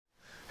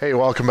Hey,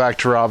 welcome back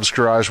to Rob's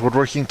Garage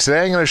Woodworking.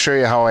 Today I'm going to show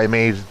you how I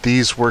made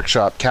these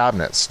workshop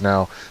cabinets.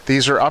 Now,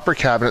 these are upper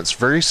cabinets,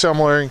 very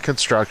similar in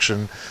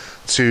construction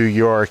to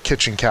your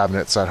kitchen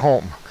cabinets at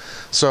home.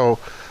 So,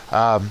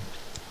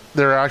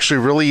 they're actually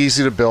really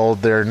easy to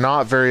build. They're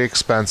not very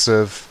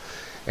expensive,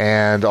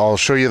 and I'll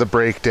show you the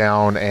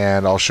breakdown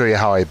and I'll show you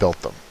how I built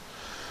them.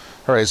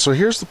 Alright, so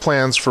here's the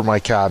plans for my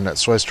cabinet.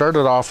 So I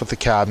started off with the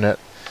cabinet.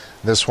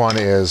 This one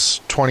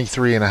is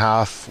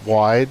 23.5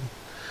 wide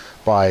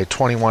by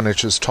 21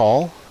 inches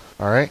tall.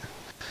 Alright,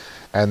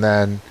 and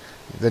then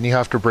you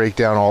have to break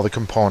down all the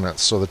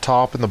components. So the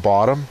top and the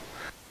bottom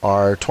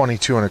are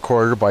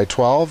 22.25 by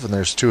 12, and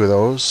there's two of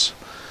those.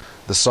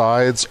 The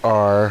sides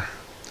are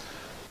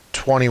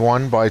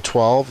 21 by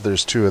 12,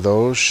 there's two of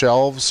those.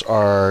 Shelves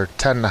are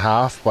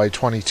 10.5 by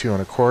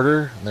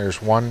 22.25, and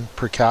there's one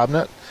per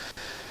cabinet.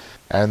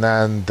 And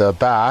then the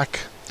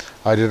back,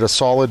 I did a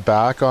solid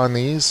back on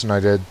these, and I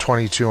did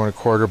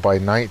 22.25 by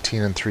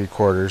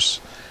 19.75.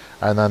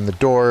 And then the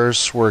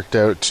doors worked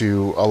out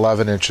to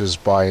 11 inches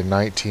by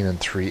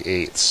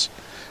 19.3/8.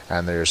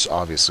 And there's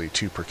obviously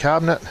two per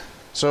cabinet.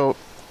 So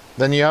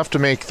then you have to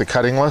make the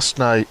cutting list.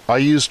 Now I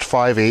used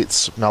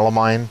 5/8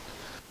 melamine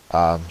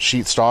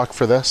sheet stock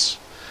for this.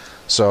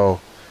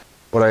 So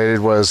what I did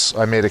was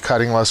I made a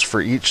cutting list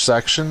for each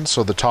section.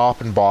 So the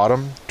top and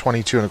bottom,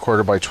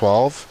 22.25 by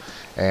 12.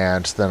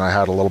 And then I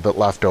had a little bit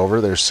left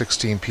over. There's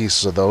 16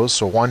 pieces of those,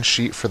 so one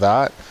sheet for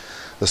that.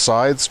 The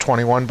sides,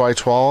 21 by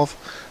 12,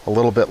 a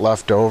little bit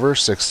left over,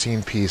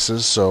 16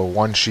 pieces, so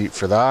one sheet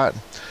for that.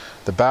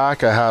 The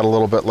back, I had a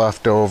little bit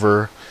left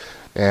over,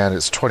 and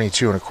it's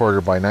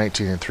 22.25 by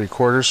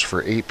 19.75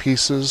 for 8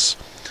 pieces.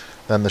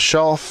 Then the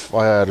shelf,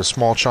 I had a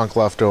small chunk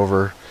left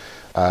over,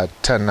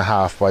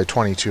 10.5 by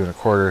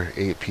 22.25,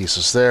 8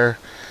 pieces there.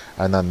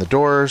 And then the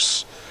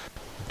doors,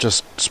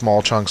 just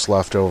small chunks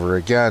left over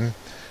again,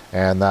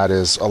 and that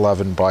is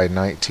 11 by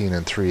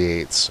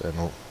 19.3/8,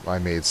 and I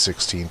made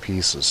 16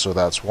 pieces. So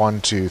that's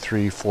 1, 2,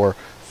 3, 4,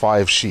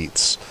 5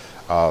 sheets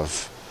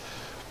of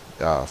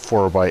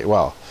 4 by,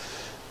 well,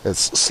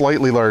 it's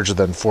slightly larger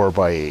than 4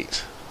 by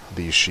 8,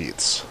 these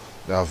sheets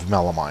of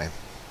melamine.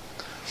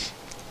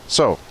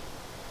 So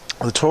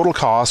the total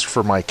cost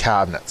for my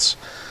cabinets,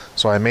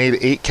 so I made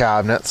 8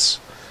 cabinets,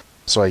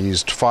 so I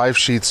used 5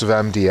 sheets of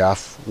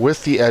MDF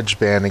with the edge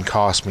banding,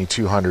 cost me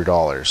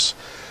 $200.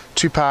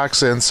 2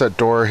 packs of inset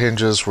door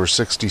hinges were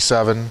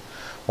 $67.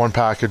 1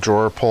 pack of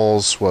drawer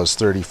pulls was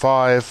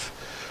 $35.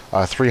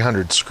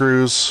 300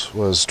 screws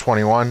was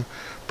 $21.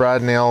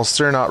 Brad nails,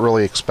 they're not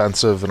really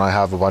expensive, and I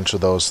have a bunch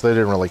of those, so they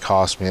didn't really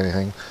cost me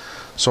anything.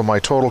 So my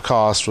total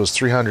cost was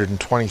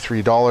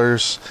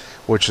 $323,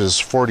 which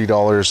is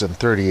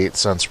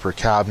 $40.38 per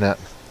cabinet.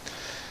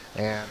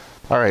 And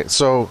alright,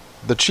 so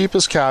the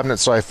cheapest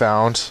cabinets I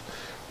found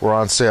were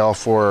on sale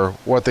for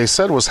what they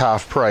said was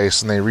half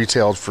price, and they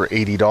retailed for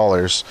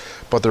 $80,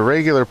 but the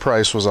regular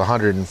price was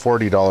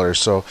 $140,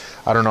 so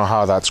I don't know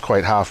how that's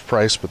quite half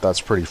price, but that's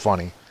pretty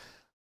funny.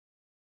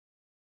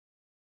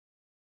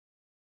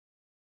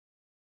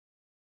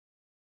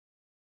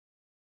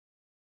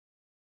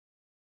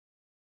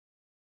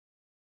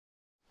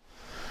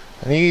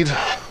 I need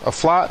a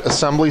flat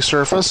assembly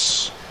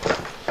surface,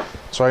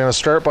 so I'm going to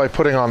start by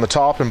putting on the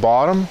top and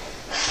bottom,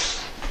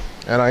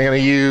 and I'm going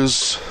to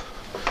use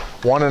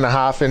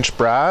 1.5 inch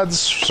brads.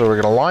 So we're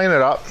going to line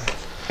it up.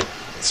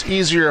 It's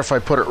easier if I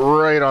put it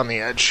right on the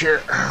edge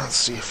here. Let's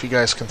see if you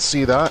guys can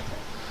see that.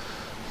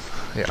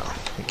 Yeah,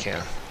 you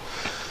can.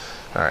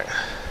 Alright,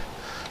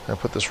 I'm going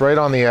to put this right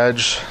on the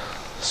edge,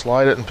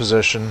 slide it in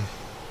position,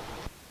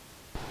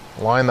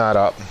 line that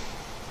up.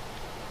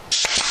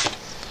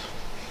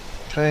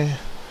 Okay.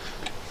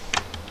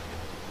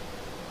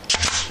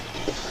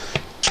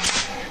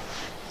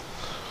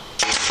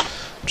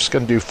 I'm just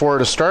going to do 4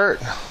 to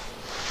start.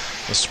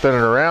 Spin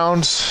it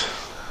around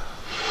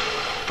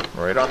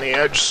right on the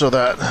edge so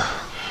that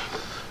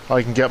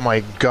I can get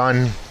my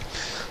gun.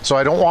 So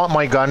I don't want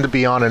my gun to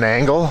be on an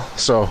angle,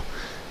 so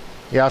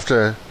you have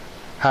to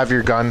have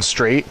your gun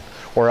straight,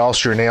 or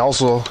else your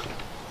nails will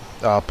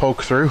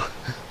poke through.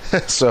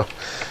 So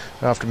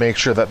I have to make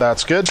sure that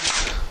that's good,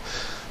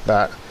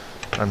 that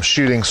I'm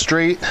shooting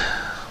straight.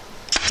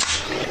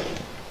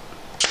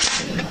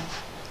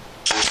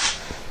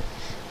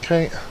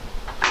 Okay.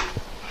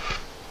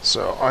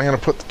 So I'm going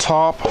to put the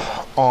top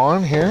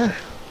on here,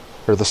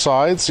 or the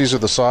sides, these are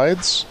the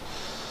sides.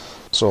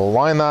 So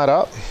line that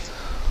up.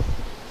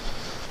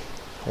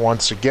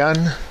 Once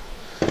again,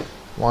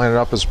 line it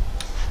up as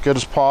good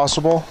as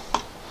possible.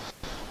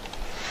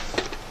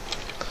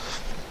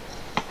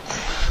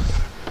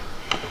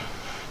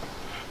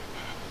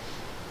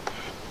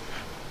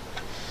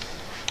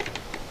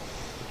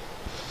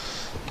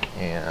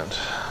 And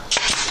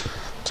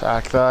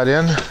tack that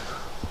in.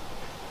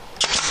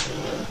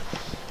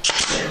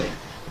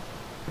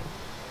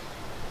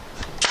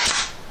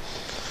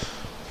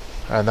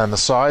 And then the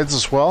sides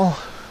as well.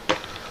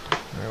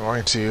 We're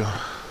going to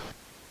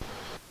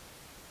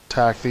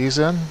tack these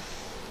in.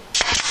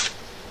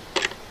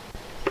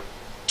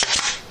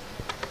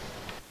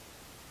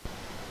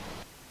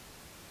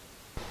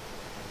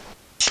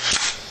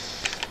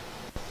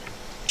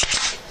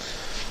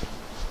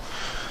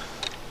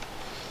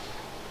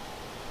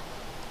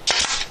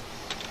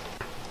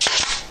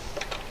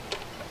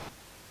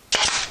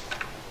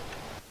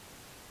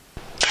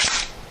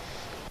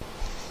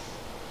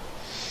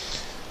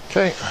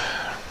 Okay.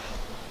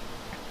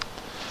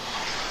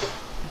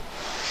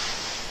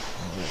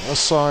 This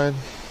side.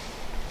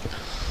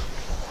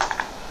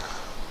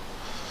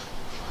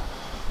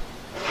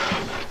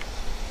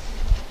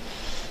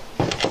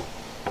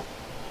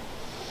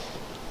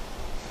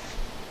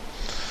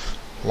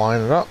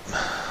 Line it up.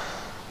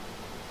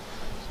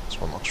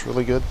 This one looks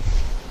really good.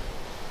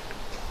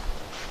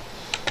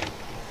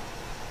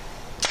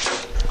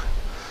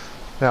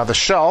 Now the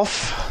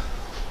shelf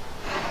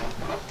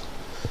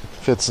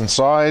fits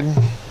inside.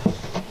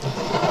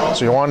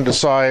 So you want to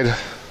decide,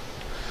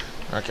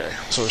 okay,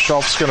 so the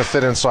shelf's going to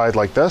fit inside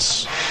like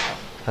this,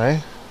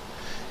 okay?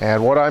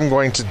 And what I'm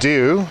going to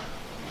do,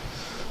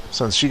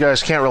 since you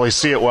guys can't really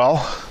see it well,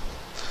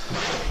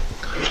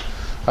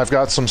 I've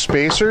got some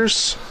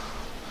spacers,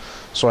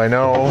 so I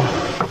know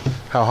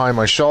how high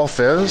my shelf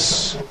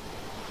is.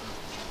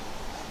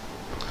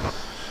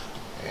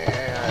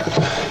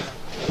 And,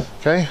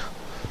 okay,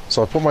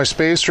 so I put my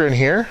spacer in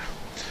here,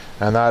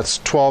 and that's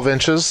 12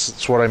 inches.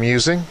 That's what I'm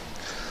using,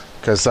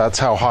 because that's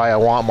how high I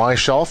want my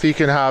shelf. You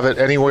can have it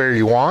anywhere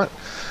you want,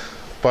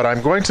 but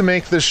I'm going to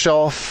make this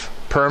shelf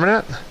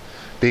permanent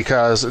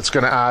because it's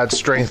going to add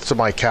strength to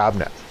my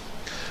cabinet.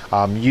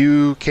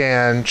 You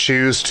can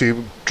choose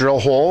to drill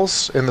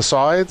holes in the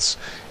sides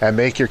and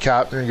make your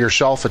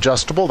shelf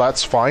adjustable.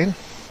 That's fine,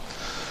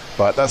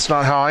 but that's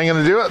not how I'm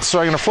going to do it. So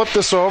I'm going to flip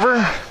this over.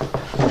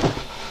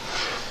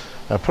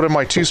 I put in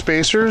my two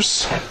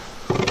spacers,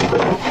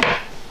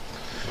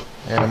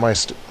 and my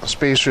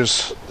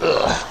spacers,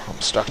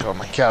 I'm stuck on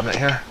my cabinet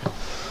here,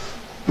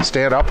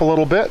 stand up a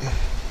little bit,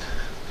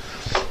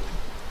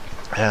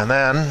 and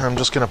then I'm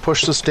just going to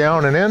push this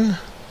down and in,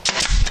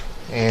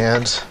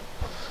 and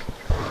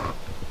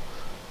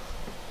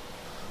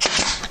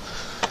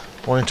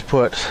I'm going to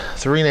put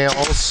 3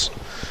 nails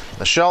on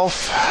the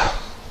shelf.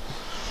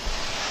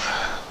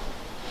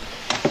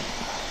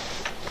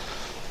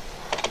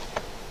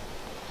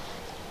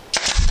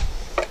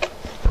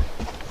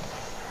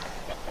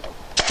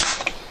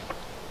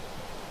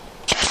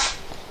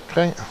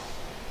 Okay,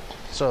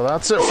 so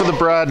that's it for the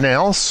brad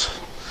nails.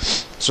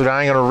 So now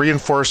I'm going to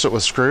reinforce it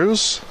with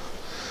screws.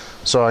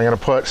 So I'm going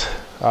to put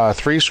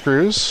 3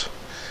 screws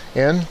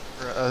in,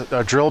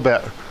 a drill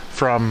bit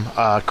from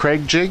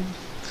Craig Jig.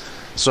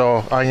 So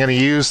I'm going to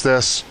use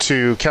this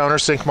to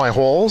countersink my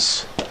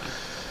holes,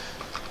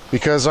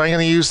 because I'm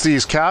going to use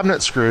these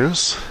cabinet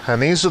screws,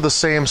 and these are the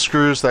same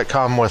screws that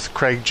come with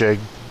Craig Jig,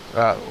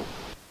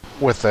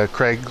 with the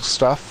Craig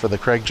stuff for the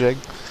Craig Jig.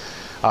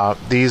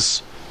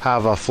 These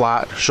have a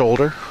flat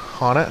shoulder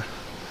on it,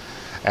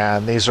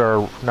 and these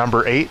are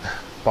number 8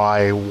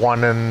 by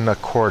 1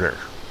 1/4.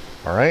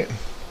 All right,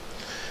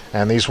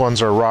 and these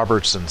ones are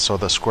Robertson, so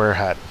the square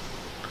head.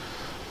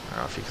 I don't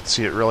know if you can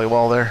see it really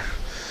well there.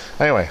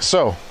 Anyway,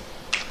 so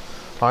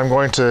I'm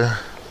going to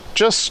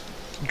just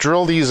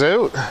drill these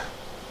out.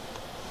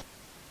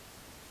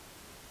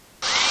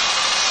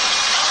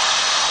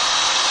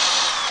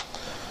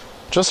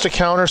 Just to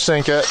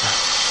countersink it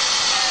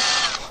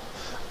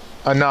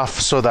enough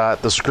so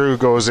that the screw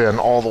goes in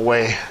all the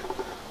way,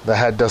 the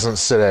head doesn't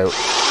sit out.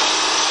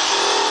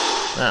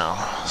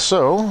 Now,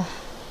 so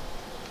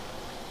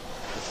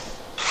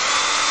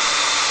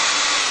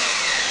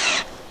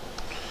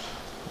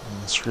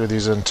screw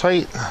these in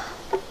tight.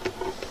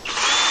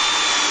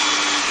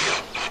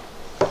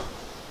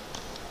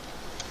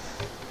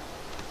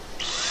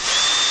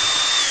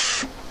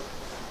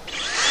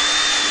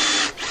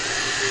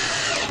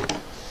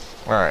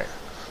 Alright,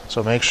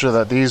 so make sure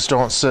that these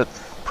don't sit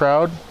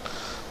proud.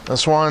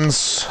 This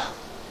one's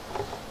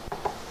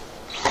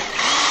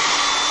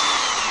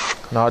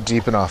not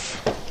deep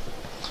enough,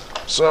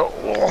 so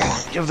we'll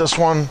give this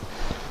one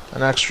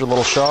an extra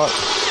little shot.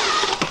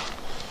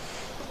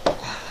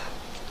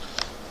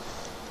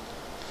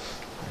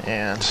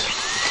 And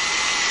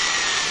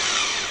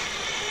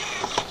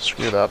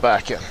screw that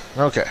back in.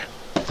 Okay.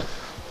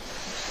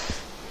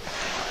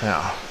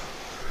 Now,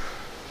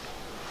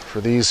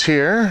 for these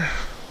here,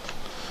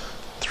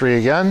 3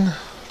 again.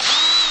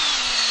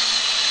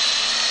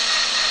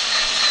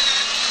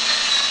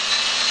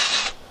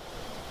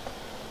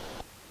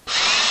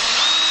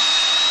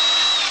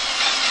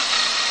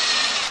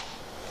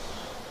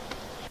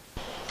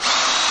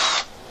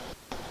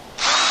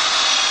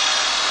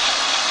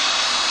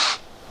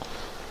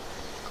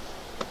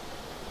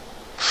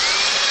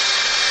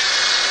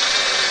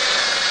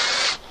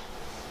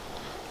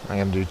 I'm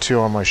going to do 2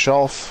 on my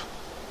shelf.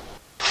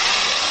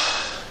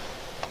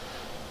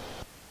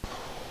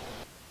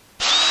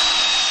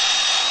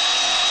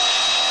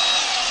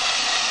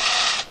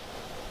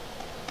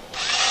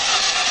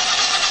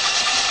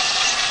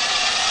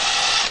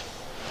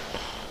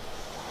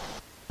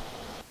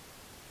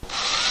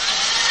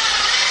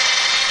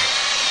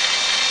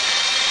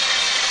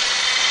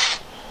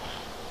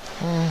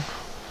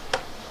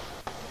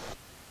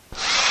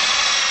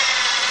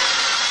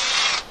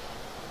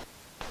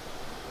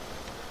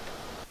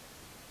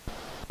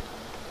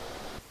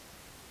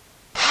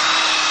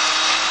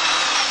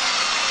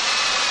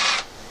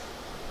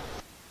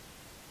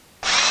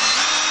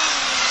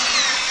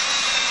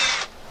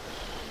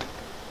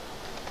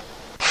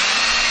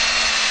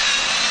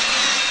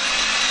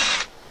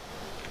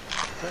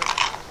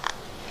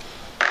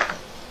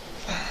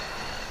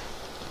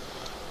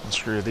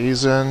 Screw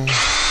these in.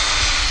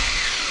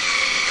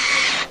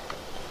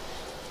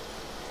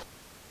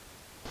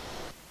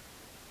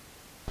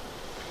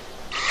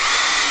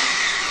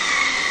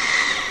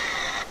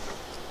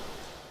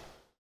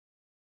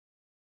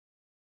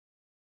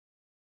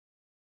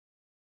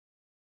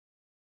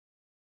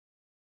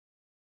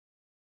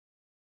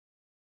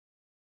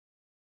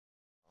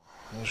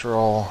 These are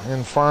all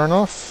in far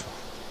enough.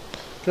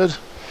 Good.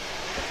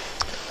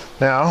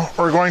 Now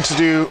we're going to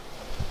do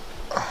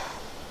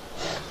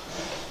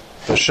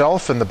the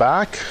shelf in the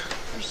back.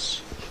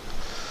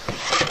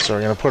 So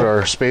we're going to put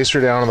our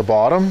spacer down on the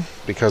bottom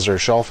because our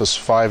shelf is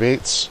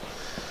 5/8,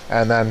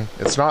 and then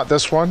it's not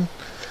this one,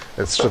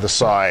 it's to the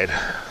side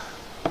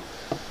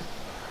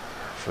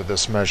for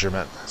this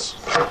measurement.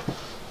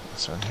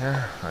 This in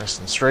here, nice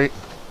and straight.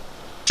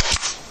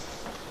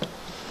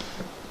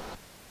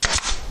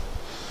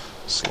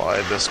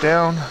 Slide this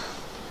down.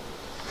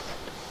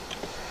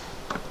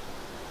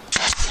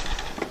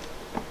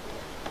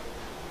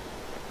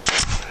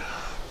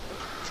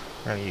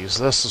 I'm going to use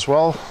this as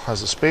well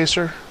as a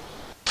spacer.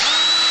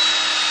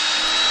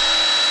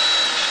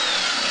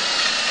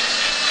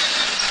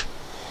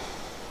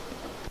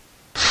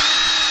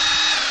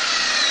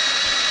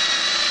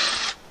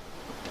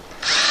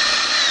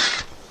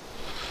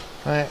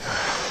 Right.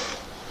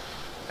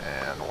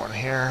 And one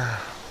here.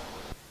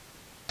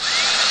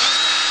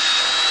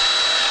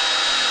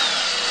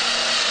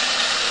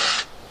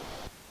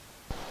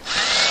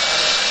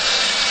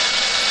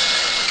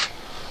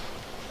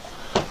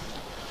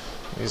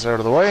 These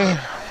out of the way.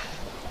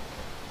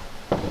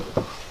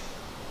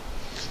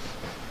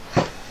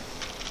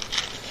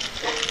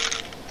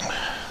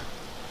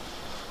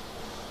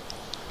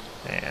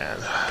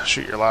 And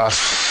shoot your last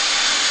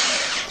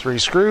 3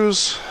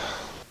 screws.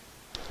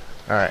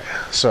 Alright,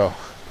 so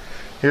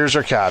here's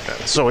our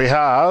cabinet. So we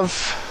have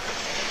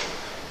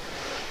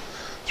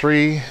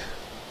 3,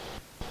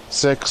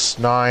 6,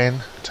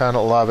 9, 10,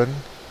 11.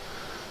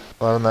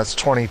 11, that's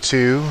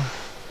 22.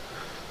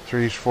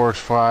 3, 4,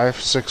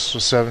 5, 6,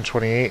 7,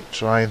 28,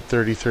 9,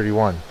 30,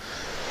 31.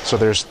 So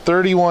there's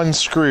 31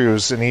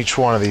 screws in each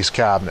one of these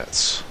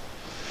cabinets.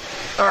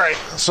 Alright,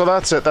 so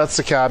that's it. That's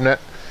the cabinet.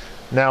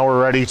 Now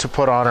we're ready to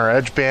put on our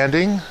edge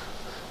banding. You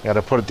got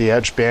to put the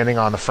edge banding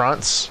on the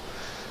fronts.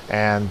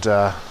 And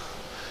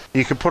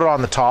you can put it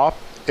on the top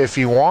if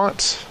you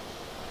want.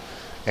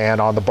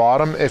 And on the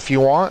bottom if you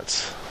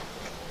want.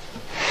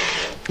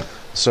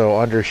 So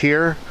under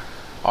here,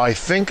 I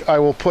think I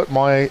will put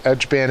my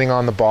edge banding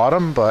on the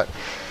bottom, but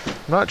I'm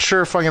not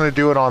sure if I'm going to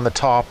do it on the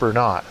top or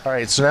not.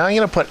 Alright, so now I'm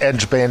going to put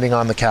edge banding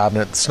on the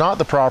cabinet. It's not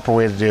the proper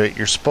way to do it.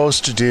 You're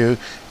supposed to do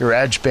your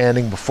edge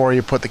banding before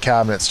you put the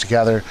cabinets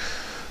together,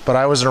 but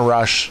I was in a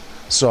rush,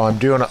 so I'm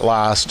doing it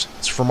last.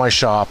 It's for my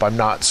shop. I'm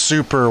not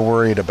super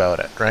worried about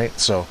it, right?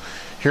 So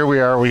here we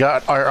are. We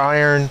got our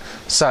iron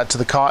set to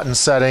the cotton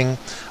setting.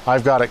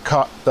 I've got it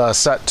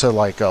set to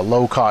like a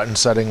low cotton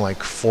setting,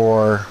 like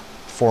 4,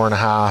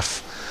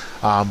 4.5.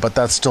 But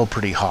that's still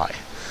pretty high.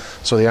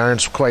 So the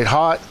iron's quite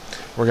hot.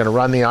 We're going to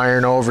run the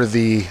iron over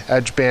the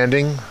edge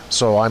banding.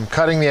 So I'm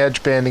cutting the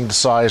edge banding to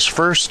size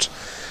first,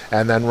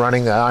 and then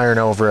running the iron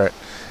over it,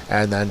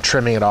 and then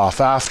trimming it off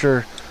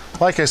after.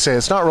 Like I say,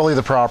 it's not really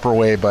the proper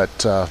way,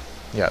 but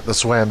yeah,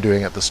 that's the way I'm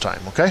doing it this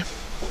time, okay?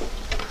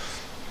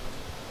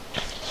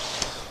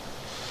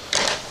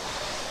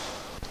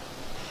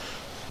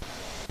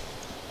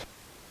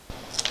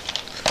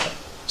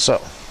 So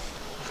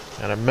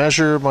I'm going to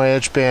measure my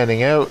edge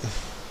banding out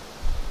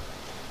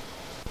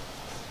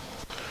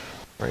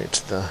right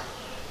to the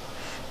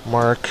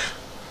mark.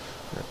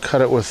 Cut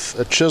it with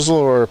a chisel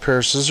or a pair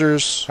of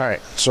scissors.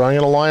 Alright, so I'm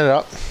going to line it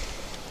up.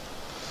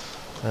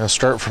 I'm going to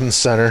start from the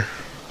center.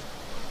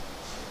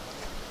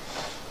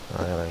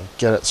 I'm going to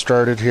get it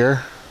started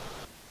here.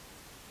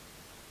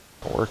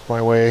 I'll work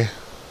my way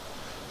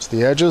to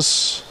the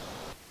edges.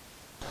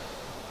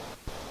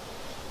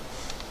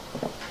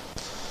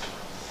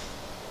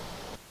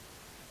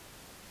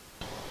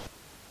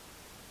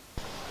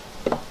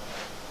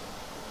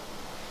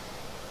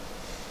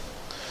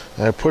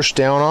 And I push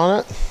down on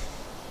it.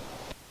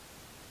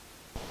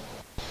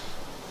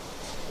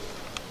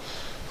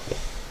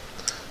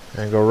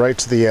 And go right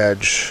to the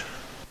edge.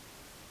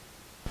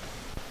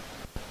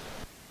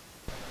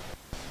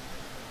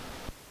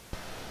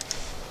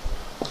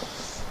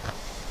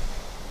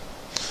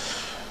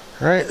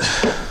 Alright.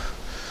 Then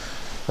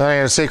I'm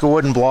going to take a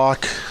wooden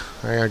block.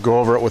 I'm going to go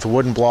over it with a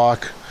wooden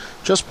block.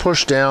 Just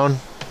push down.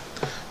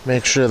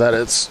 Make sure that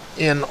it's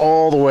in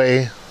all the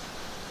way.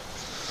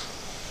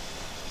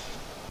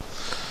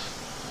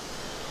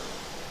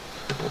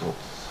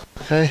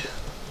 Okay,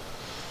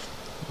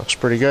 looks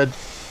pretty good.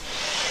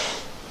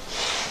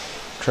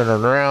 Turn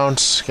it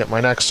around, get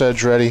my next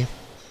edge ready.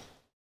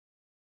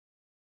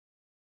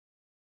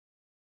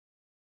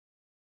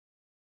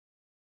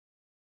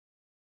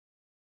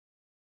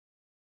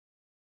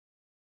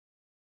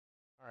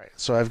 Alright,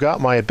 so I've got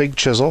my big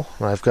chisel,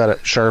 I've got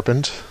it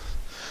sharpened.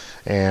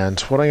 And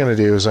what I'm going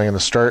to do is I'm going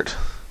to start,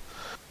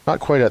 not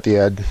quite at the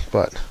edge,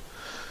 but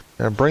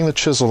And bring the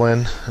chisel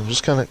in. I'm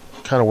just gonna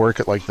kind of work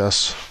it like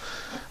this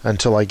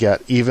until I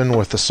get even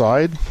with the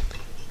side,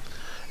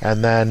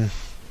 and then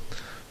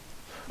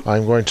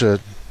I'm going to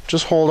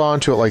just hold on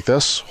to it like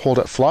this, hold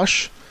it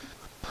flush.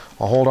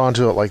 I'll hold on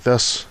to it like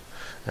this,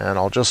 and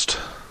I'll just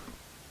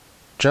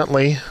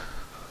gently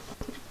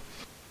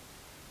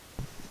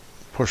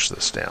push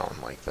this down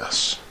like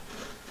this,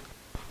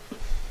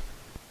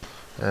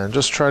 and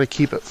just try to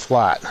keep it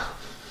flat.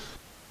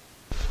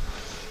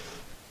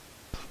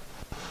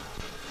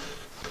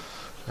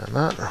 And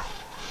that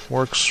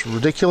works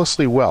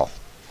ridiculously well.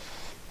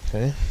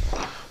 Okay,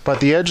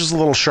 but the edge is a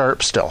little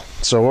sharp still.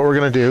 So what we're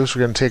going to do is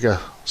we're going to take a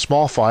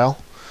small file,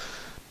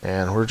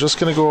 and we're just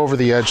going to go over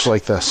the edge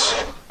like this,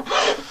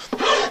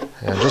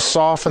 and just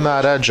soften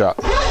that edge up.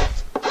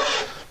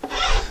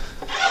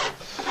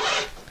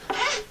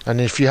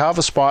 And if you have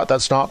a spot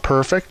that's not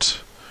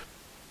perfect,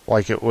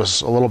 like it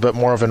was a little bit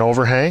more of an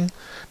overhang,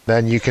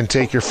 then you can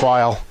take your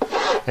file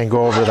and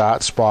go over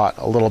that spot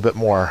a little bit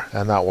more,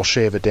 and that will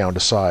shave it down to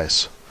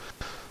size.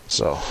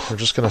 So we're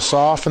just going to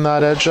soften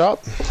that edge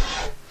up,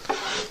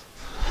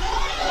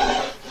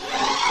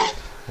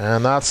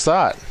 and that's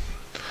that.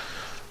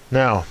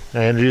 Now,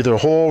 I'm going to do the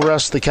whole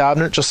rest of the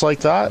cabinet just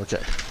like that.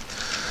 Okay.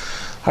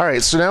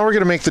 Alright, so now we're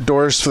going to make the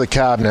doors for the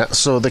cabinet.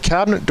 So the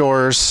cabinet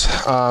doors,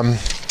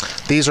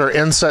 these are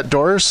inset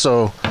doors,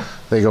 so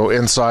they go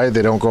inside,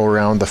 they don't go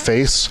around the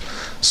face.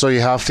 So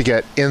you have to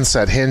get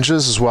inset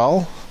hinges as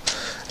well.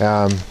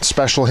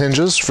 Special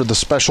hinges for the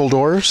special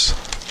doors.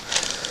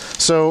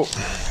 So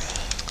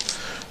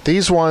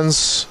these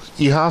ones,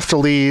 you have to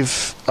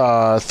leave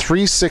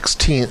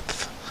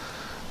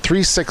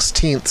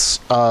 3/16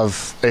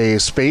 of a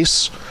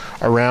space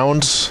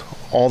around,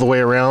 all the way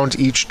around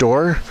each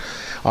door.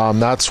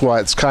 That's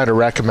what's kind of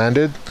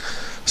recommended.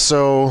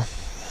 So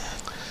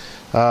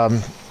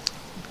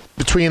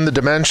between the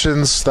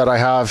dimensions that I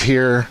have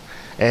here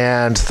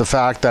and the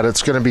fact that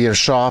it's going to be in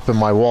shop and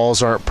my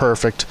walls aren't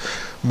perfect,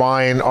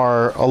 mine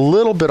are a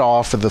little bit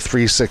off of the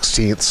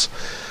 3/16.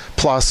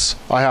 Plus,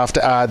 I have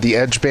to add the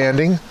edge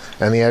banding,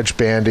 and the edge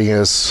banding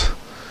is,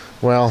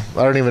 well,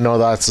 I don't even know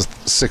that's a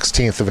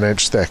 1/16 of an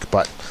inch thick,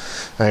 but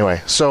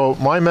anyway. So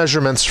my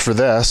measurements for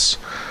this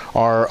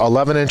are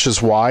 11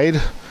 inches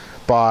wide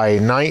by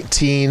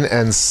 19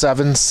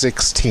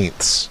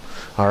 7/16.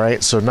 All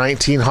right, so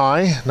 19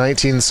 high,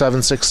 19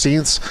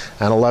 7/16,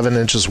 and 11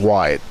 inches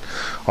wide.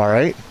 All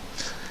right,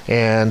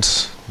 and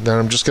then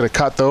I'm just going to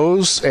cut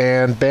those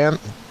and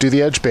do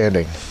the edge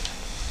banding.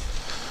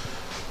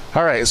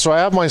 All right, so I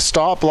have my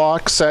stop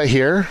block set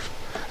here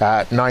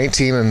at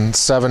 19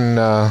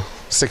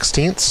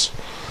 7/16.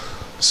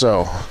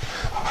 So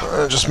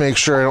just make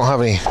sure I don't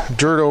have any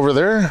dirt over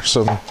there.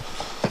 So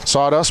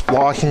sawdust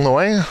blocking the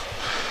way.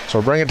 So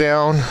I'll bring it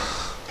down,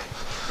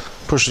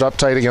 push it up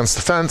tight against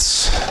the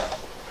fence.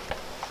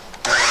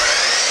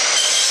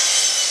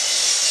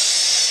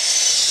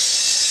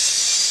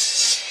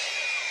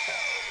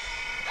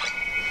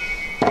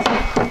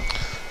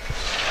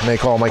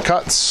 Make all my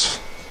cuts.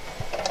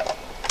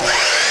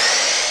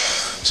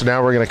 So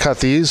now we're going to cut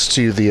these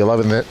to the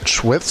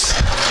 11-inch width.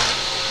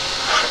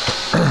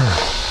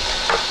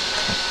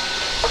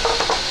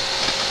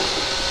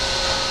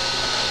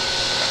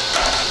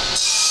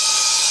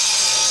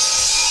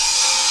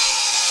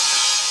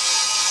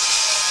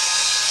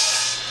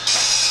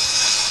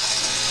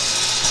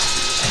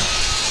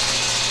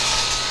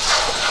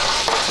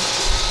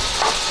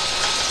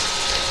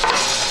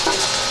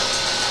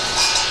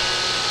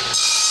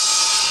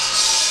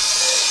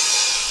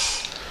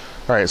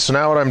 Alright, so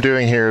now what I'm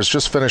doing here is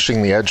just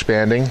finishing the edge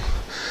banding.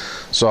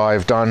 So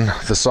I've done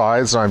the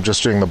sides, I'm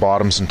just doing the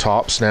bottoms and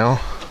tops now.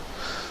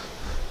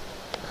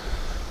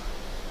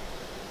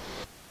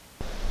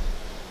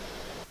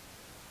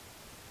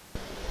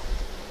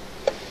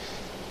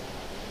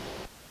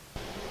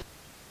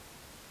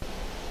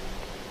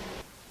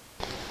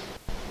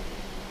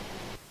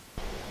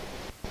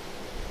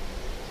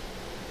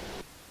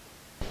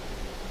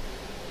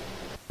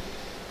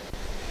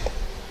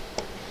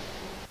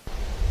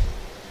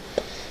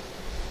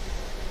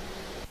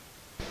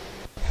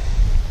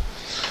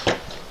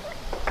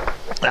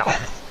 Now,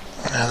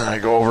 and then I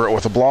go over it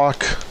with a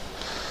block,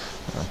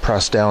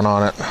 press down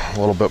on it a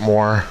little bit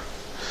more,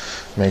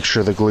 make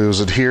sure the glue is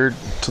adhered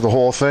to the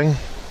whole thing.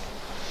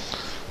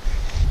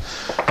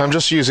 I'm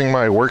just using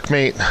my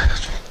Workmate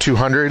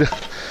 200.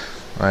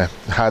 I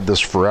had this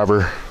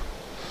forever.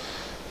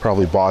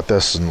 Probably bought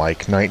this in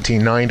like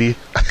 1990.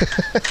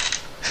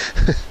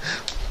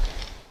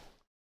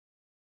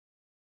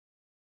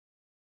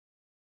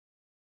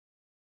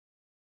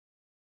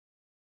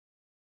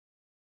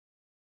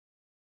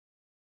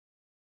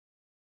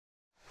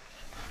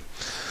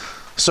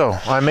 So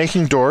I'm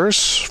making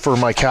doors for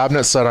my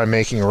cabinets that I'm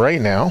making right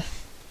now.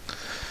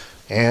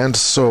 And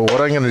so what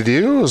I'm going to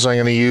do is I'm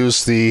going to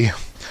use the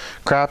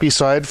crappy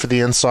side for the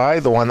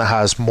inside, the one that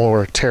has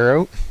more tear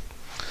out.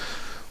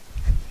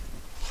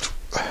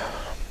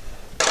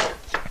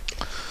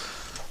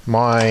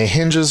 My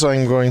hinges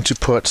I'm going to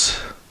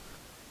put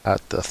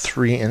at the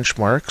 3-inch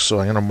mark, so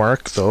I'm going to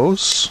mark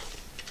those.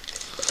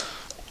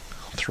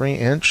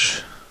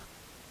 3-inch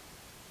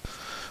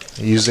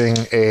using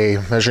a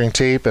measuring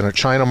tape and a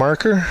China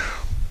marker.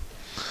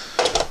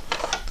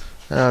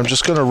 And I'm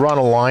just going to run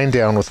a line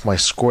down with my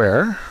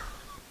square,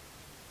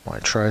 my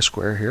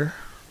tri-square here.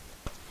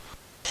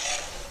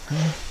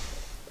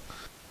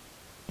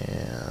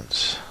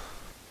 And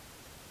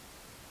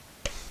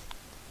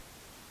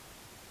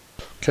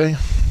okay.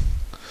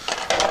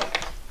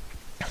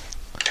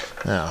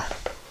 Now,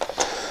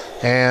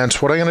 and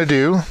what I'm going to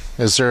do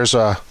is there's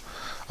a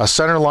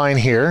center line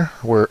here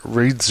where it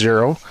reads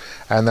 0,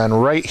 and then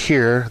right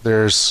here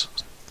there's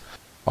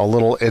a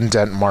little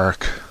indent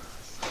mark.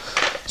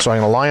 So I'm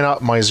going to line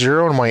up my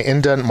 0 and my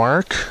indent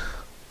mark,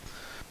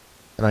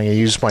 and I'm going to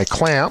use my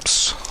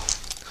clamps.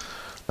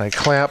 I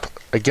clamp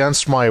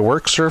against my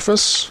work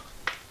surface.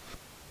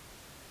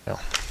 Oh,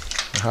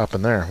 what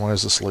happened there? Why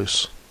is this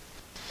loose?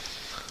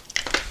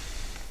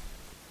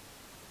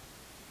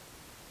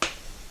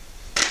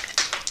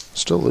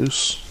 Still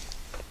loose.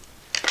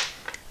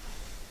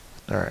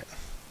 Alright.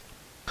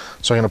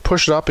 So I'm going to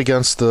push it up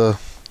against the...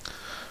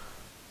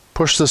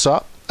 push this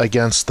up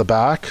against the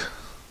back.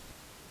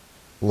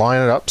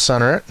 Line it up,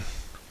 center it.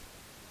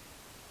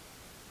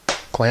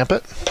 Clamp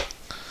it.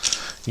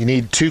 You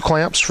need 2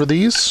 clamps for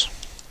these.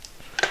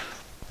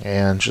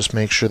 And just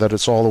make sure that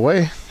it's all the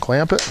way.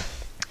 Clamp it.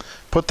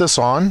 Put this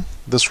on.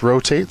 This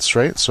rotates,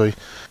 right? So you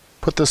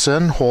put this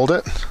in, hold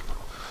it.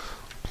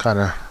 Kind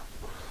of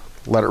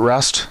let it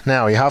rest.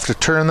 Now you have to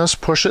turn this,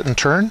 push it and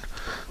turn.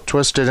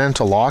 Twist it in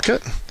to lock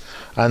it.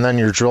 And then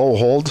your drill will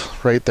hold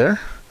right there.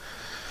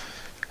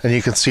 And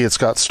you can see it's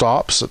got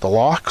stops at the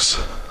locks.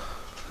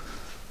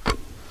 And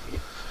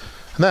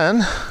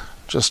then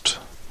just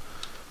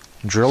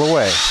drill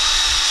away.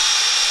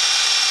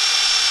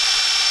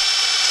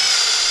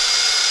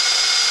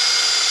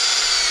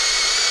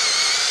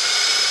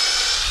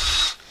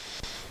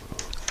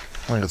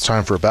 I think it's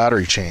time for a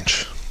battery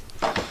change.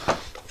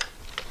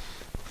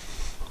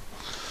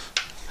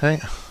 Okay.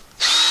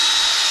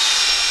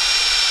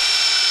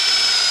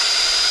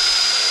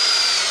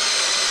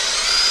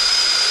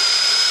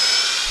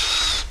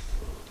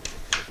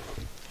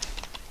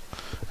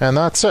 And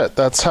that's it.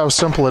 That's how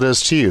simple it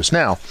is to use.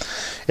 Now,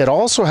 it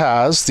also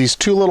has these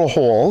 2 little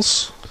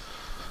holes.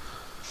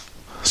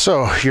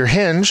 So your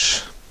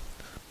hinge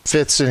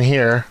fits in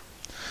here,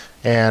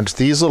 and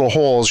these little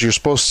holes, you're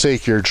supposed to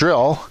take your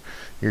drill,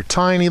 your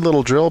tiny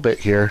little drill bit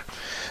here,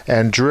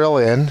 and drill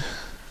in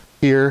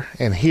here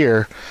and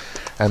here,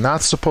 and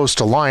that's supposed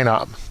to line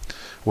up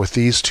with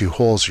these 2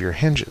 holes of your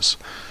hinges.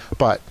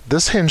 But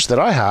this hinge that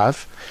I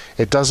have,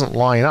 it doesn't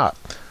line up.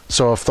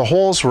 So if the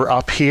holes were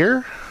up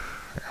here,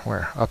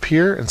 up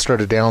here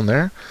instead of down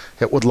there,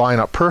 it would line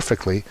up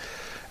perfectly,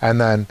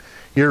 and then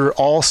you're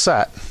all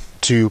set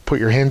to put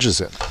your hinges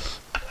in.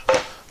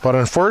 But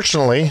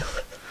unfortunately,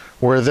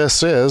 where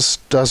this is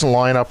doesn't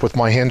line up with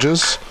my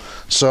hinges.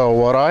 So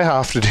what I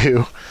have to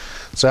do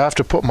is I have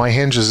to put my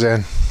hinges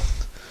in,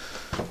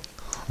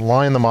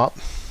 line them up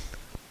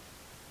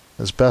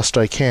as best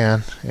I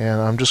can,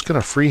 and I'm just going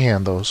to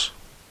freehand those.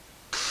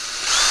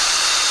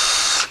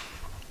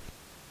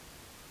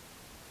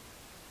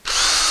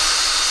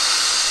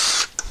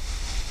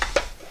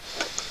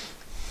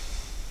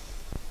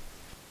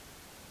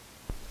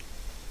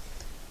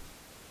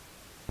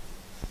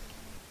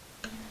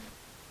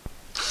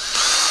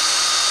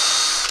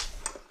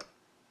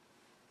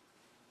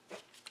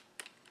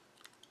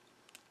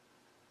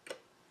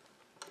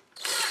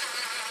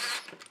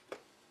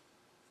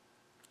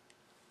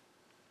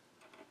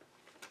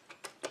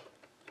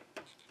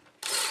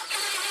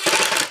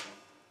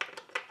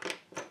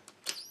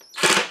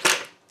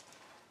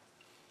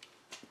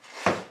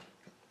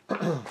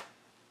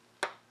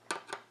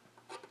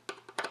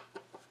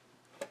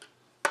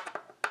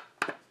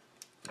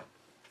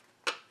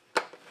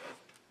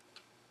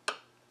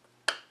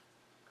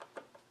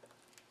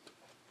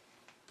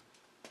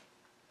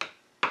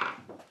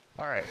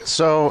 Alright,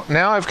 so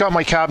now I've got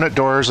my cabinet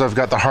doors, I've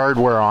got the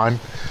hardware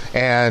on,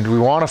 and we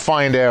want to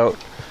find out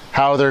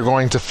how they're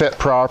going to fit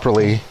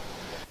properly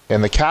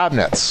in the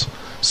cabinets.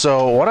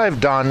 So what I've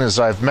done is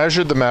I've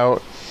measured them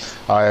out,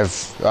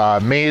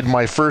 I've made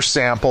my first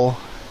sample,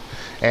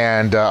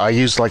 and I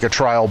used like a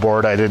trial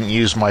board. I didn't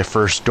use my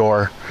first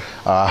door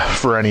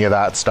for any of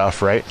that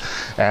stuff, right?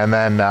 And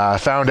then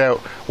found out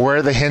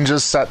where the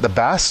hinges set the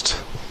best,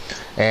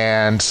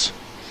 and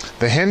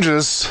the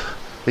hinges,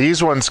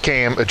 these ones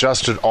came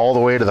adjusted all the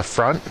way to the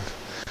front,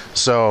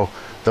 so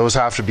those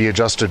have to be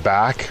adjusted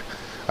back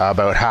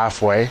about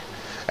halfway,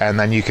 and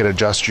then you can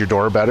adjust your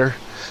door better.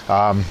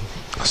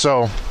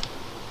 So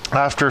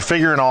after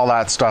figuring all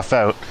that stuff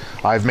out,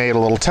 I've made a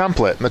little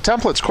template, and the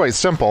template's quite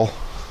simple.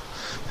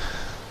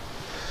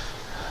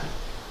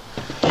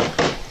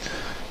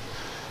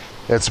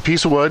 It's a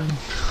piece of wood,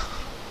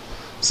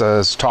 it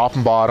says top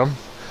and bottom.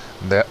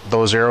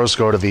 Those arrows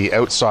go to the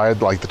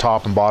outside, like the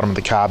top and bottom of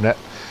the cabinet.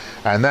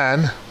 And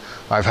then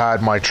I've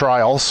had my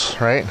trials,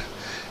 right?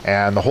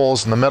 And the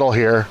holes in the middle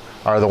here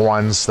are the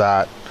ones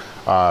that,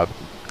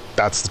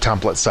 that's the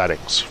template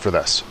settings for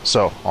this.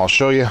 So I'll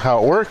show you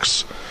how it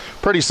works.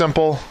 Pretty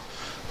simple.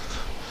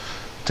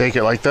 take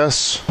it like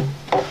this.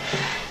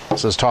 It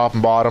says top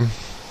and bottom.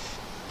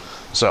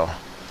 So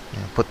you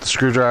put the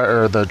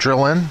screwdriver or the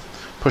drill in,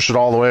 push it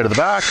all the way to the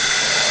back,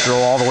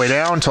 drill all the way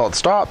down until it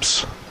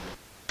stops.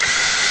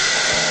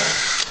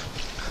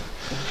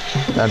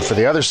 And for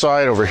the other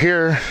side over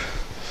here,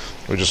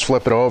 we just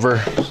flip it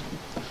over.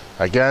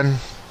 Again,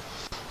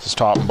 this is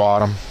top and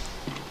bottom.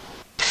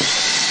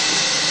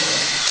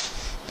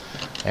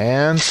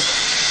 And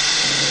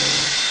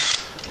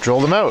drill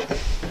them out.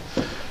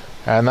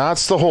 And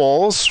that's the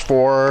holes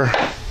for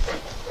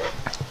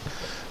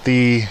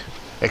the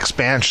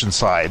expansion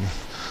side.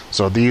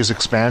 So these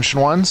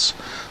expansion ones,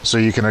 so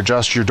you can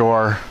adjust your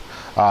door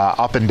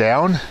up and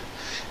down.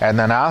 And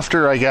then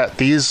after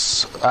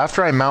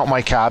I mount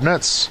my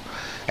cabinets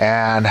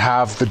and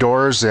have the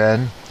doors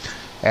in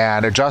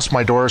and adjust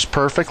my doors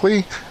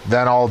perfectly,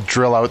 then I'll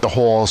drill out the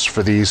holes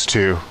for these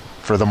two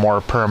for the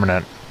more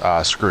permanent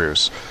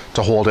screws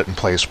to hold it in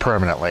place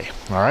permanently.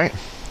 All right.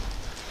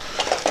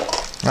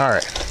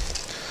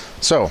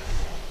 So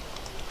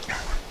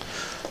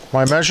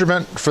my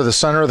measurement for the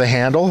center of the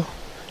handle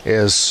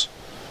is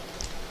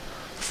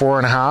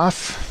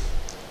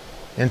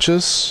 4.5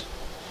 inches.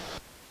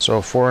 So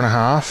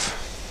 4.5.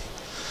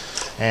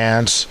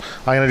 And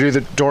I'm going to do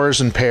the doors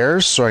in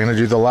pairs, so I'm going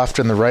to do the left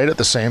and the right at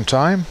the same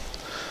time.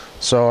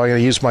 So I'm going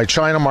to use my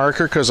China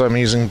marker because I'm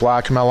using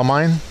black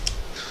melamine.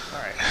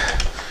 Alright.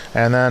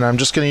 And then I'm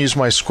just going to use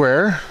my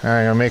square, and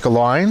I'm going to make a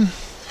line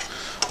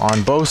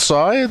on both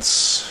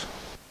sides.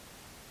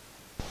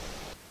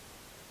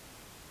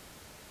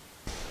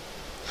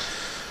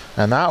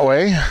 And that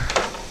way,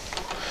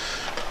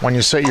 when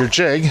you set your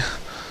jig,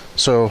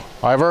 so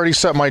I've already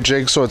set my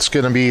jig, so it's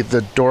going to be,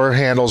 the door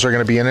handles are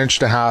going to be 1.5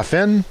 inches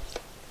in.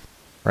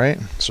 Right,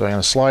 so I'm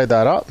going to slide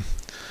that up.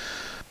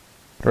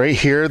 Right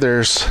here,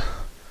 there's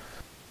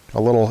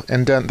a little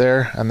indent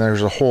there, and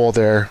there's a hole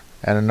there,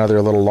 and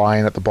another little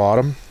line at the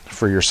bottom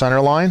for your center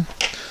line.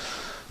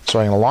 So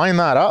I'm going to line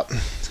that up.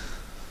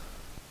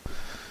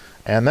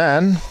 And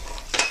then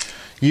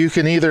you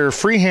can either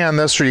freehand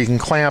this or you can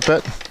clamp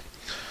it.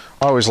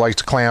 I always like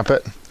to clamp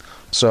it.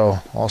 So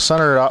I'll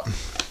center it up.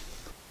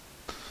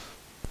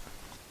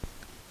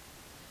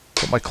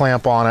 Put my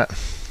clamp on it.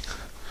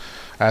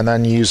 And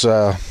then use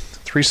a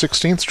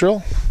 3/16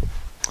 drill.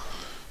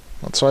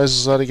 What size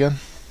is that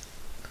again?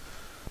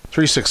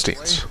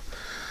 3/16.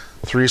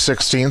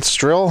 3/16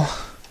 drill.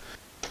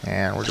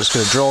 And we're just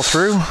going to drill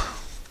through.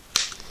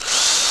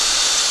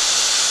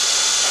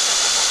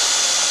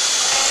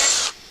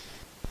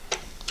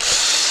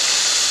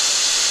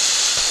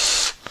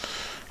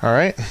 All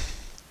right.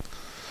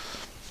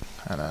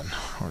 And then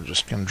we're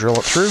just going to drill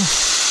it through.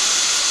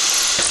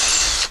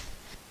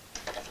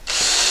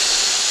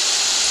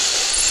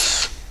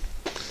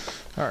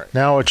 All right.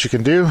 Now what you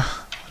can do,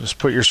 just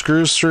put your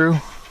screws through.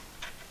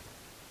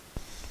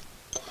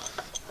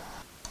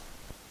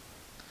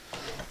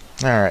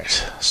 All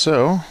right.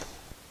 So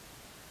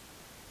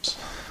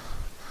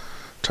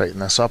tighten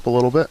this up a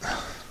little bit.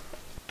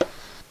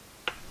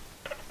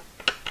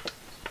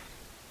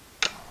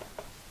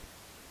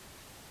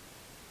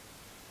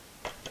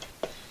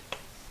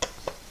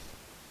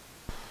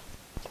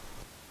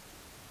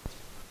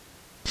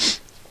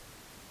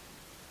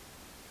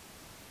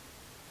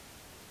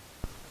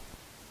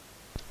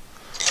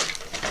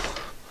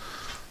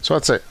 So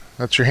that's it.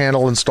 That's your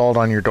handle installed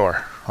on your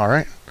door. All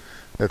right.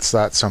 It's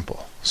that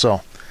simple.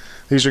 So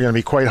these are going to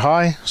be quite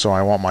high, so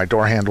I want my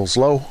door handles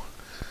low.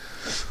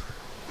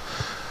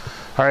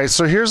 All right,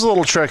 so here's a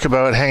little trick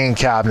about hanging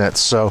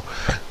cabinets. So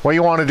what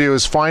you want to do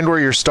is find where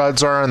your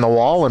studs are on the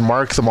wall and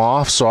mark them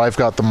off. So I've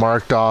got them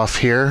marked off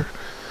here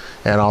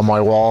and on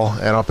my wall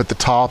and up at the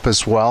top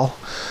as well.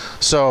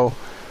 So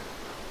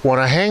when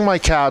I hang my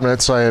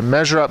cabinets, I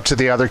measure up to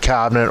the other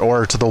cabinet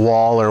or to the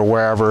wall or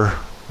wherever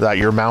that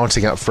you're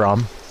mounting it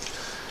from.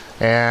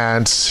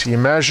 And you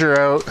measure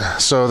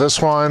out, so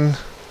this one,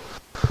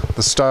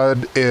 the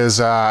stud is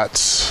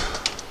at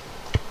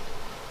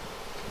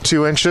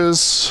 2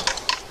 inches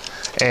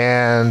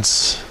and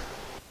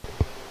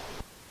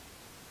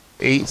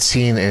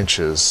 18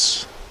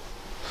 inches.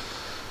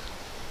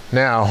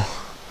 Now,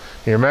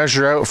 you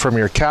measure out from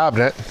your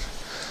cabinet,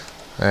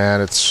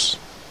 and it's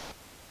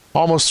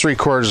almost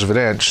 3/4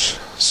 inch.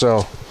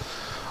 So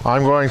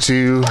I'm going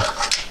to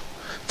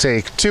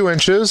take 2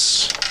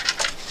 inches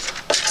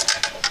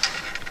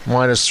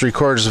minus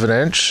 3/4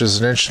 inch is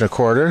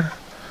 1.25 inches,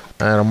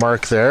 and a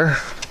mark there.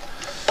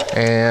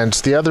 And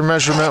the other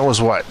measurement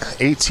was what?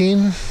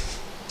 18?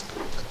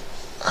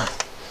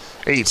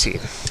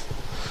 18.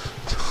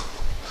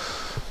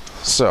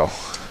 So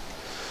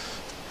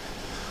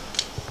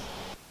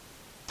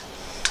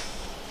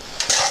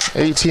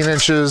 $18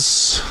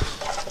 inches,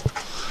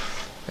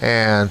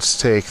 and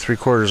take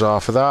 3/4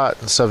 off of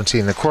that,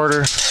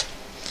 17.25.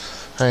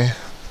 Okay,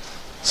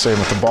 same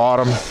with the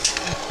bottom.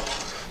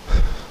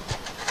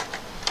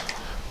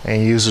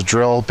 And use a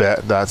drill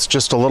bit that's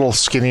just a little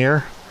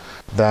skinnier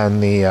than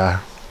the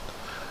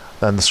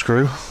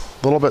screw.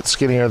 A little bit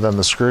skinnier than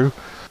the screw,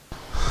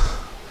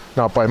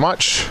 not by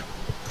much.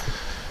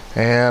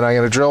 And I'm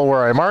going to drill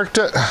where I marked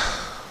it.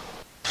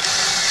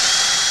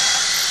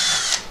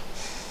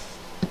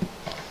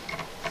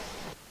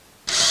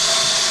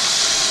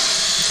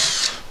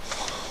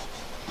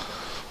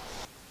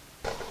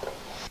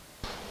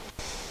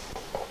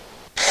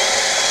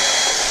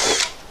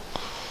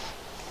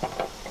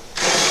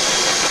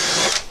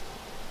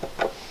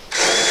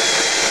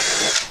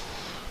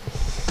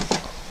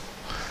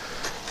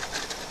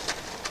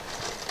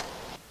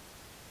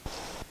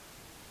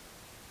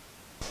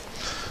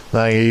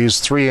 Now you use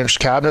 3-inch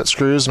cabinet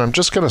screws, and I'm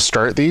just going to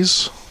start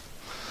these.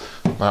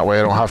 That way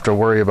I don't have to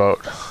worry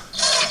about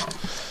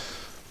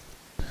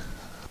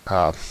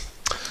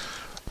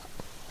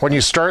when you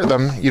start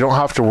them, you don't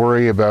have to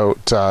worry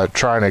about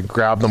trying to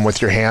grab them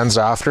with your hands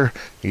after.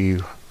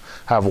 You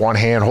have one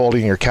hand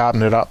holding your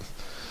cabinet up,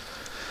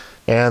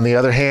 and the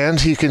other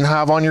hand you can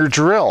have on your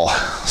drill.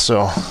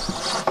 So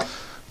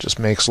just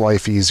makes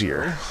life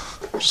easier.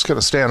 I'm just going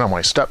to stand on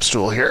my step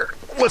stool here,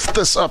 lift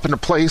this up into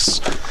place,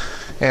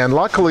 and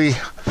luckily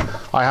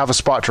I have a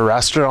spot to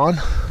rest it on.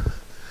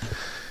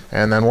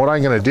 And then what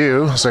I'm going to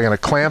do is I'm going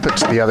to clamp it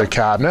to the other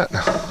cabinet.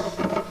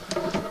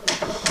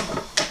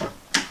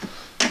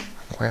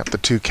 Clamp the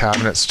two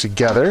cabinets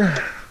together.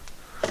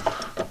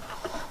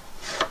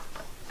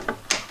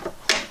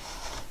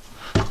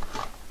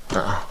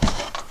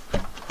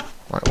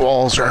 My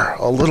walls are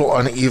a little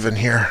uneven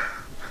here.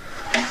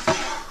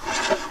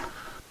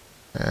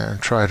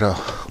 And try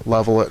to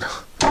level it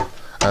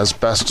as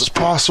best as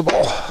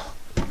possible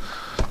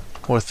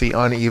with the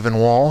uneven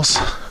walls.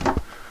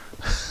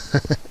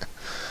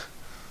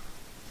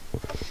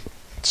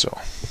 So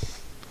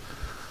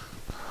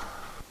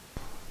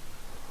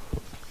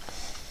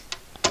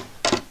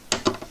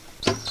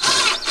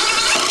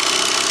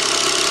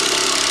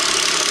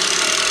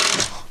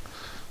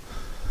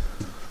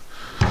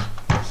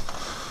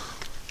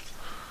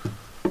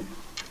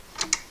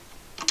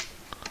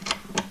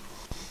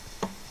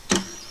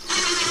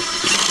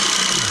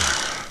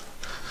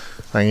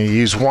I'm going to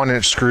use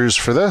 1-inch screws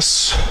for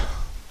this.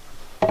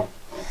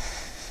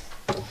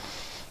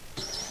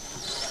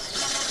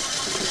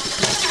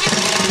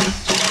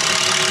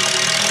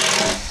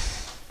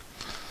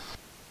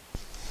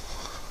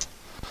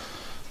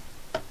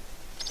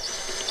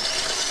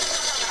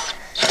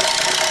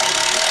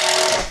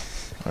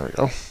 There we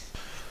go.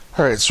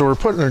 Alright, so we're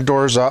putting the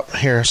doors up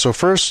here. So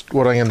first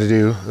what I'm going to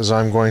do is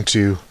I'm going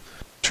to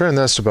turn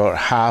this about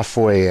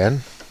halfway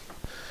in,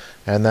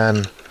 and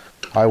then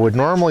I would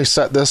normally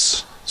set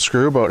this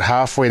screw about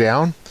halfway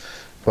down,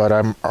 but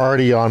I'm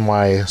already on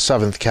my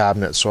 7th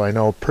cabinet, so I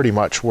know pretty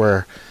much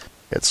where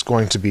it's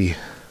going to be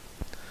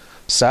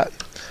set.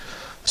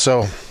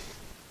 So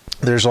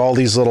there's all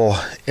these little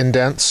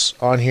indents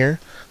on here,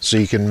 so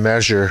you can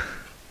measure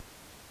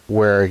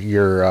where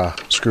your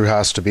screw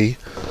has to be.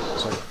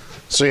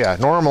 So yeah,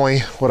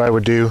 normally what I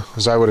would do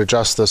is I would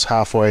adjust this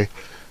halfway,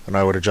 and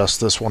I would adjust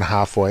this one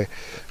halfway,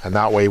 and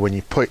that way when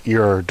you put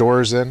your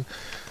doors in,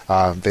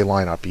 they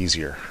line up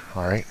easier.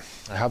 Alright,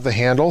 I have the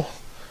handle,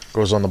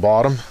 goes on the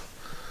bottom.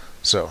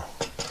 So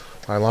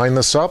I line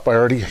this up. I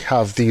already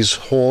have these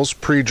holes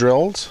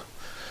pre-drilled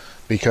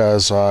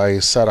because I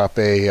set up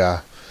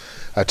a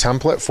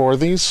template for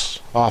these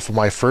off of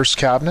my first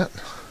cabinet.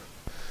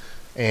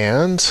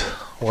 And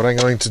what I'm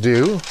going to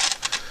do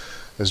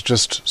is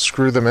just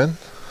screw them in.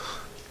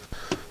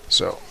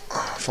 So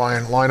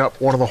line up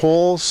one of the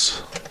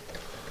holes,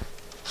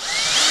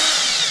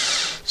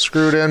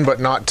 screw it in but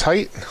not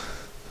tight.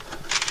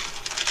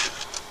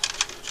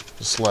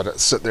 Just let it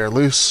sit there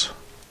loose.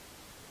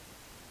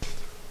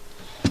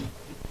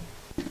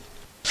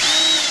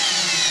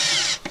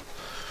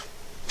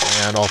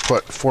 And I'll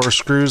put 4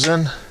 screws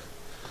in.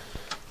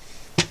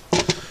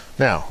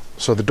 Now,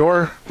 so the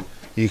door,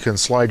 you can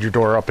slide your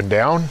door up and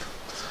down.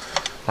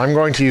 I'm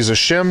going to use a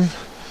shim.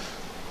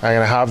 I'm going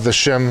to have the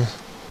shim,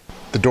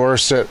 the door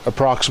sit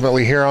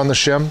approximately here on the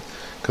shim,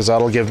 because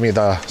that'll give me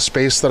the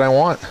space that I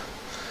want.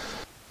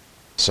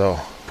 So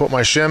put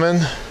my shim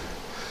in,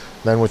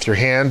 then with your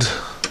hand,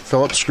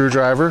 Phillips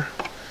screwdriver,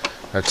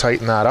 I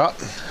tighten that up.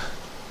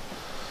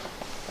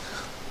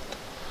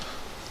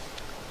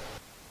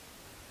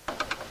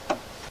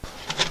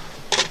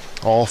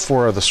 All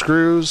 4 of the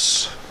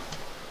screws.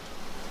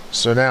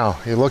 So now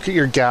you look at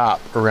your gap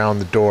around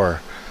the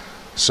door.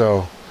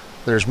 So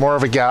there's more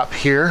of a gap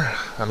here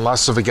and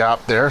less of a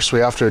gap there, so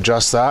we have to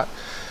adjust that.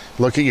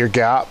 Look at your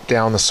gap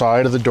down the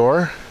side of the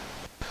door.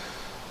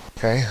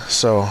 Okay,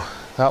 so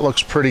that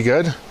looks pretty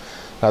good.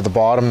 At the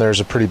bottom there's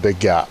a pretty big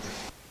gap.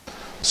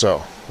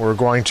 So we're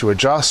going to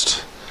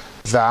adjust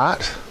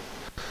that.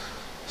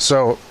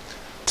 So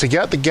to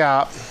get the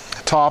gap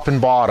top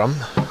and bottom,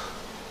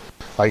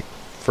 like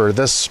for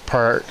this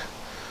part,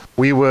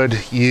 we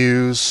would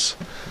use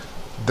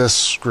this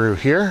screw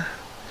here,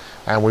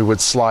 and we would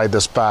slide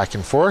this back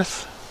and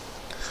forth.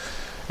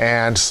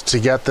 And to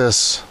get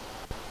this,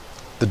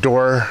 the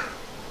door,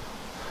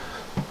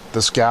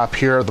 this gap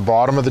here at the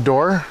bottom of the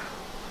door,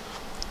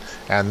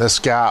 and this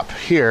gap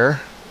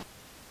here,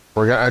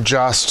 we're going to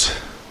adjust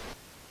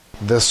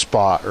this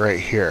spot right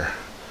here.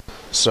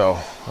 So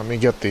let me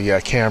get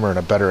the camera in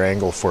a better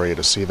angle for you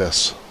to see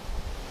this.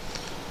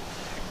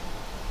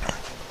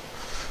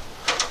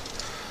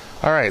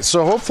 Alright,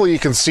 so hopefully you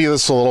can see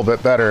this a little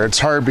bit better. It's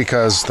hard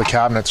because the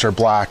cabinets are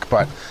black,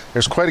 but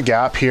there's quite a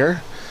gap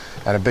here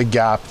and a big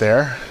gap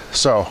there.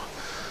 So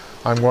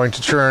I'm going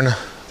to turn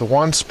the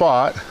one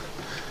spot,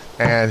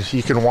 and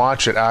you can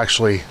watch it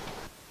actually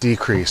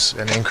decrease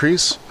and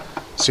increase.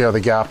 See how the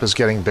gap is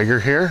getting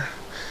bigger here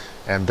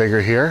and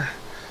bigger here?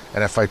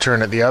 And if I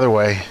turn it the other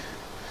way,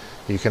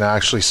 you can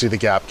actually see the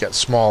gap get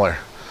smaller.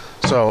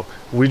 So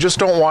we just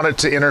don't want it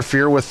to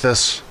interfere with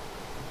this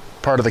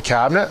part of the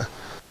cabinet.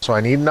 So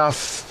I need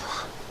enough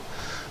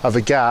of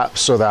a gap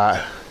so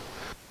that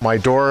my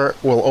door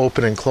will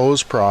open and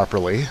close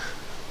properly.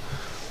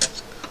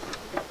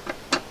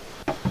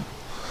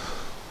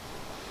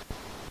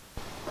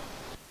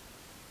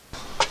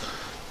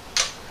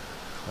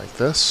 Like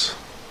this.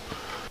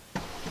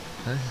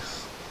 Okay.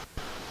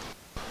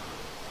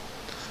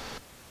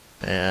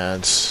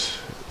 And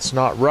it's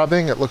not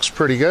rubbing, it looks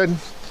pretty good.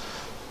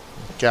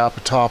 Gap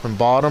at top and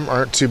bottom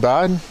aren't too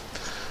bad.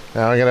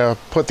 Now I'm going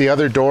to put the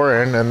other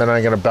door in, and then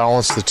I'm going to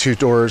balance the two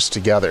doors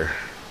together.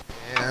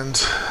 And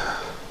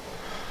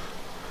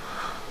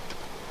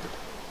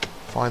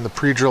find the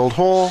pre-drilled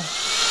hole,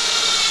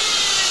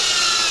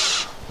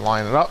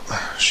 line it up,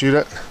 shoot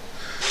it.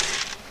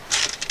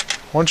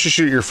 Once you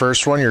shoot your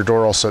first one, your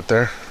door will sit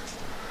there.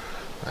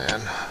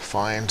 And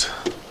find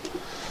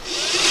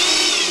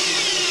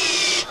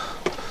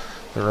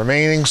the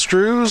remaining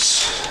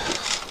screws.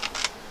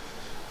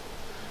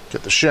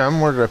 Get the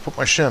shim. Where did I put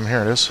my shim?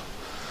 Here it is.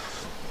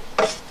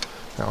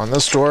 Now on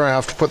this door I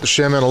have to put the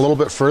shim in a little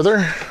bit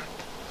further.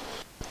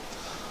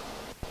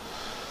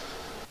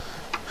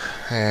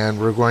 And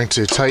we're going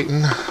to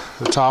tighten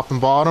the top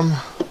and bottom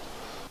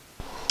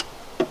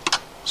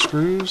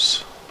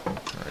screws. There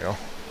we go.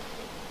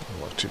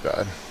 Doesn't look too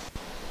bad.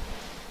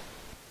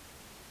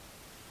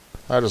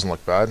 That doesn't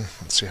look bad.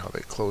 Let's see how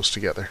they close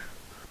together.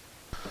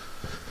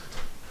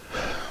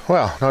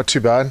 Well, not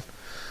too bad.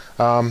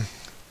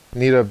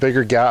 Need a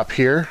bigger gap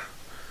here,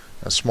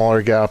 a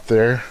smaller gap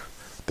there.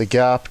 The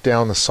gap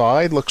down the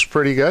side looks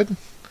pretty good.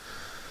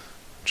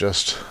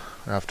 Just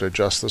have to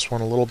adjust this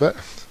one a little bit.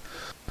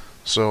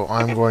 So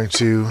I'm going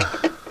to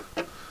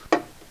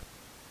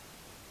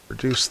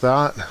reduce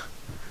that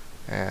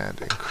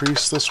and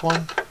increase this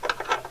one.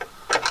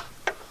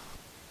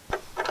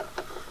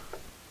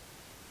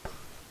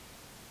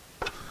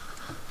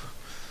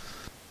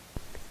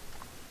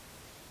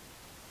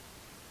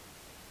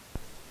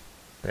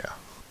 Yeah,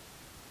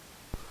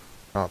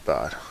 not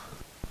bad.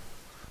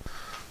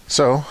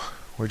 So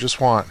we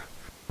just want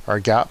our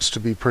gaps to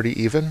be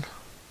pretty even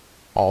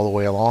all the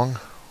way along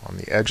on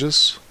the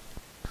edges,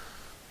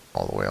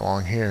 all the way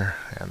along here,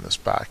 and this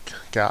back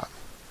gap.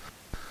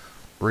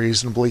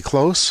 Reasonably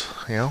close,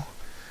 you know.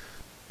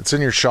 It's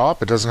in your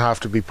shop, it doesn't have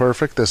to be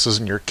perfect. This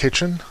isn't your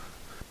kitchen,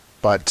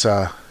 but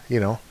you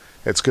know,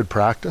 it's good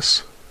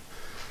practice.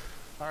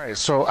 Alright,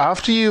 so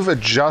after you've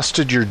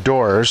adjusted your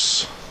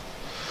doors,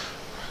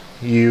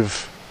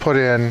 you've put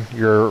in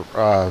your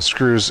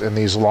screws in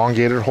these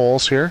elongated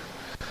holes here.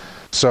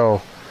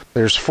 So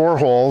there's 4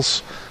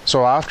 holes.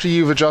 So after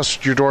you've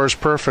adjusted your doors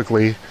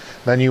perfectly,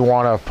 then you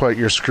want to put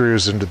your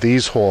screws into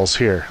these holes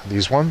here,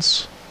 these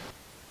ones.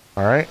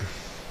 Alright,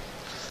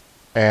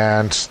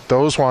 and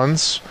those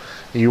ones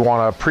you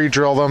want to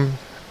pre-drill them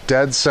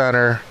dead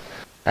center,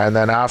 and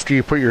then after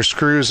you put your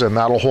screws in,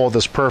 that'll hold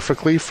this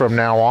perfectly from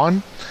now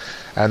on.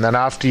 And then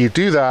after you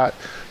do that,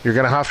 you're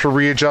going to have to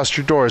readjust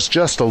your doors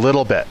just a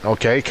little bit,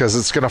 okay? Because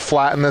it's going to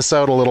flatten this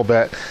out a little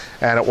bit,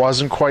 and it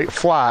wasn't quite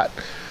flat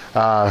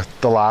the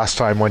last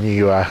time when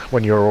you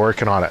were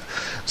working on it.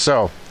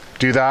 So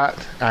do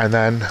that, and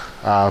then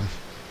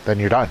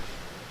you're done.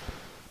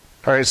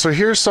 All right, so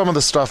here's some of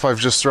the stuff I've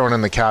just thrown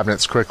in the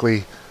cabinets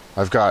quickly.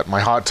 I've got my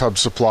hot tub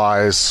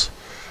supplies.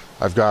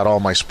 I've got all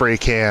my spray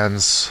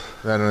cans.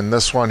 Then in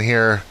this one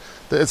here,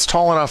 it's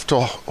tall enough to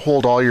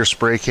hold all your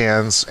spray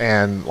cans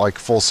and like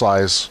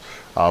full-size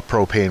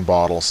propane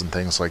bottles and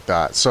things like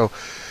that. So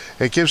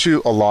it gives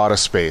you a lot of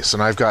space,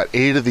 and I've got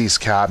 8 of these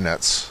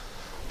cabinets.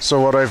 So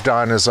what I've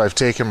done is I've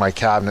taken my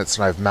cabinets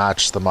and I've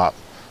matched them up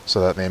so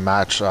that they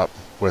match up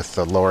with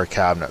the lower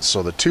cabinets.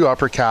 So the 2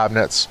 upper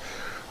cabinets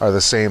are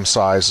the same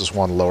size as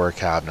one lower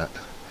cabinet,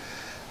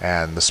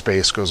 and the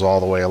space goes all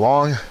the way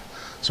along,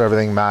 so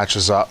everything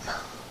matches up,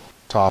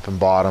 top and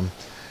bottom,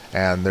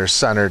 and they're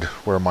centered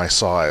where my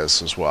saw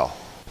is as well.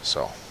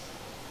 So,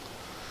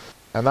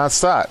 and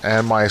that's that.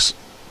 And my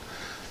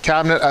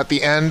cabinet at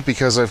the end,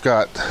 because I've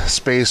got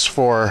space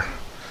for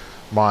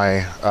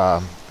my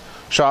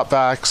shop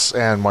vacs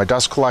and my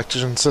dust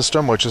collection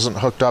system, which isn't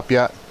hooked up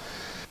yet,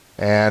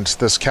 and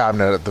this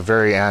cabinet at the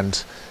very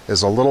end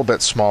is a little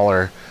bit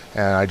smaller,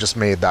 and I just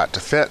made that to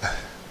fit,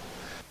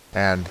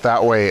 and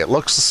that way it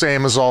looks the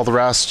same as all the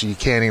rest. You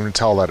can't even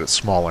tell that it's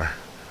smaller,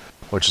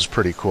 which is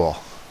pretty cool.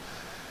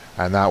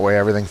 And that way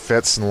everything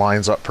fits and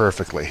lines up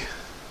perfectly.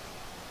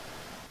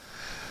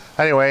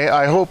 Anyway,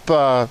 I hope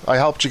I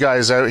helped you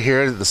guys out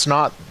here. It's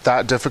not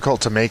that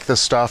difficult to make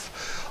this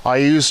stuff. I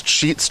used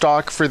sheet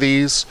stock for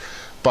these,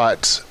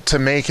 but to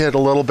make it a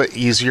little bit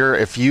easier,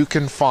 if you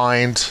can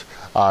find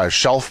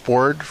shelf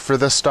board for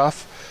this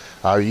stuff,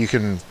 you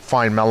can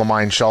find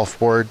melamine shelf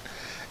board,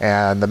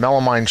 and the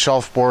melamine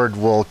shelf board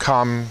will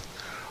come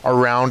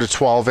around a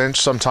 12-inch.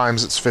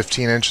 Sometimes it's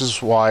 15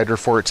 inches wide or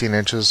 14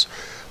 inches,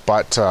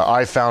 but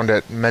I found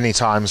it many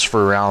times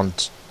for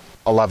around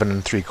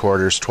 11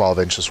 3/4, 12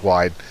 inches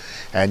wide,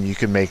 and you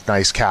can make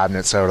nice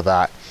cabinets out of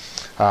that.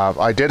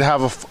 I did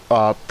have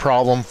a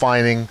problem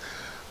finding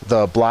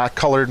the black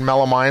colored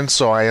melamine,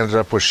 so I ended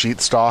up with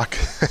sheet stock,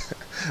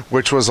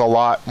 which was a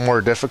lot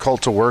more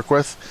difficult to work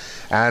with.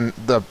 And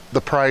the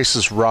price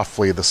is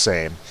roughly the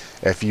same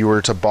if you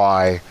were to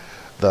buy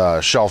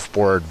the shelf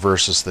board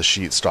versus the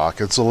sheet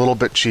stock. It's a little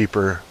bit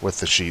cheaper with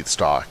the sheet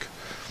stock.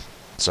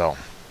 So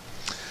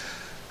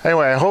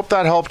anyway, I hope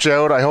that helped you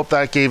out. I hope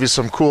that gave you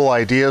some cool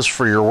ideas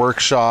for your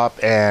workshop,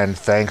 and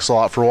thanks a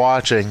lot for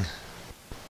watching.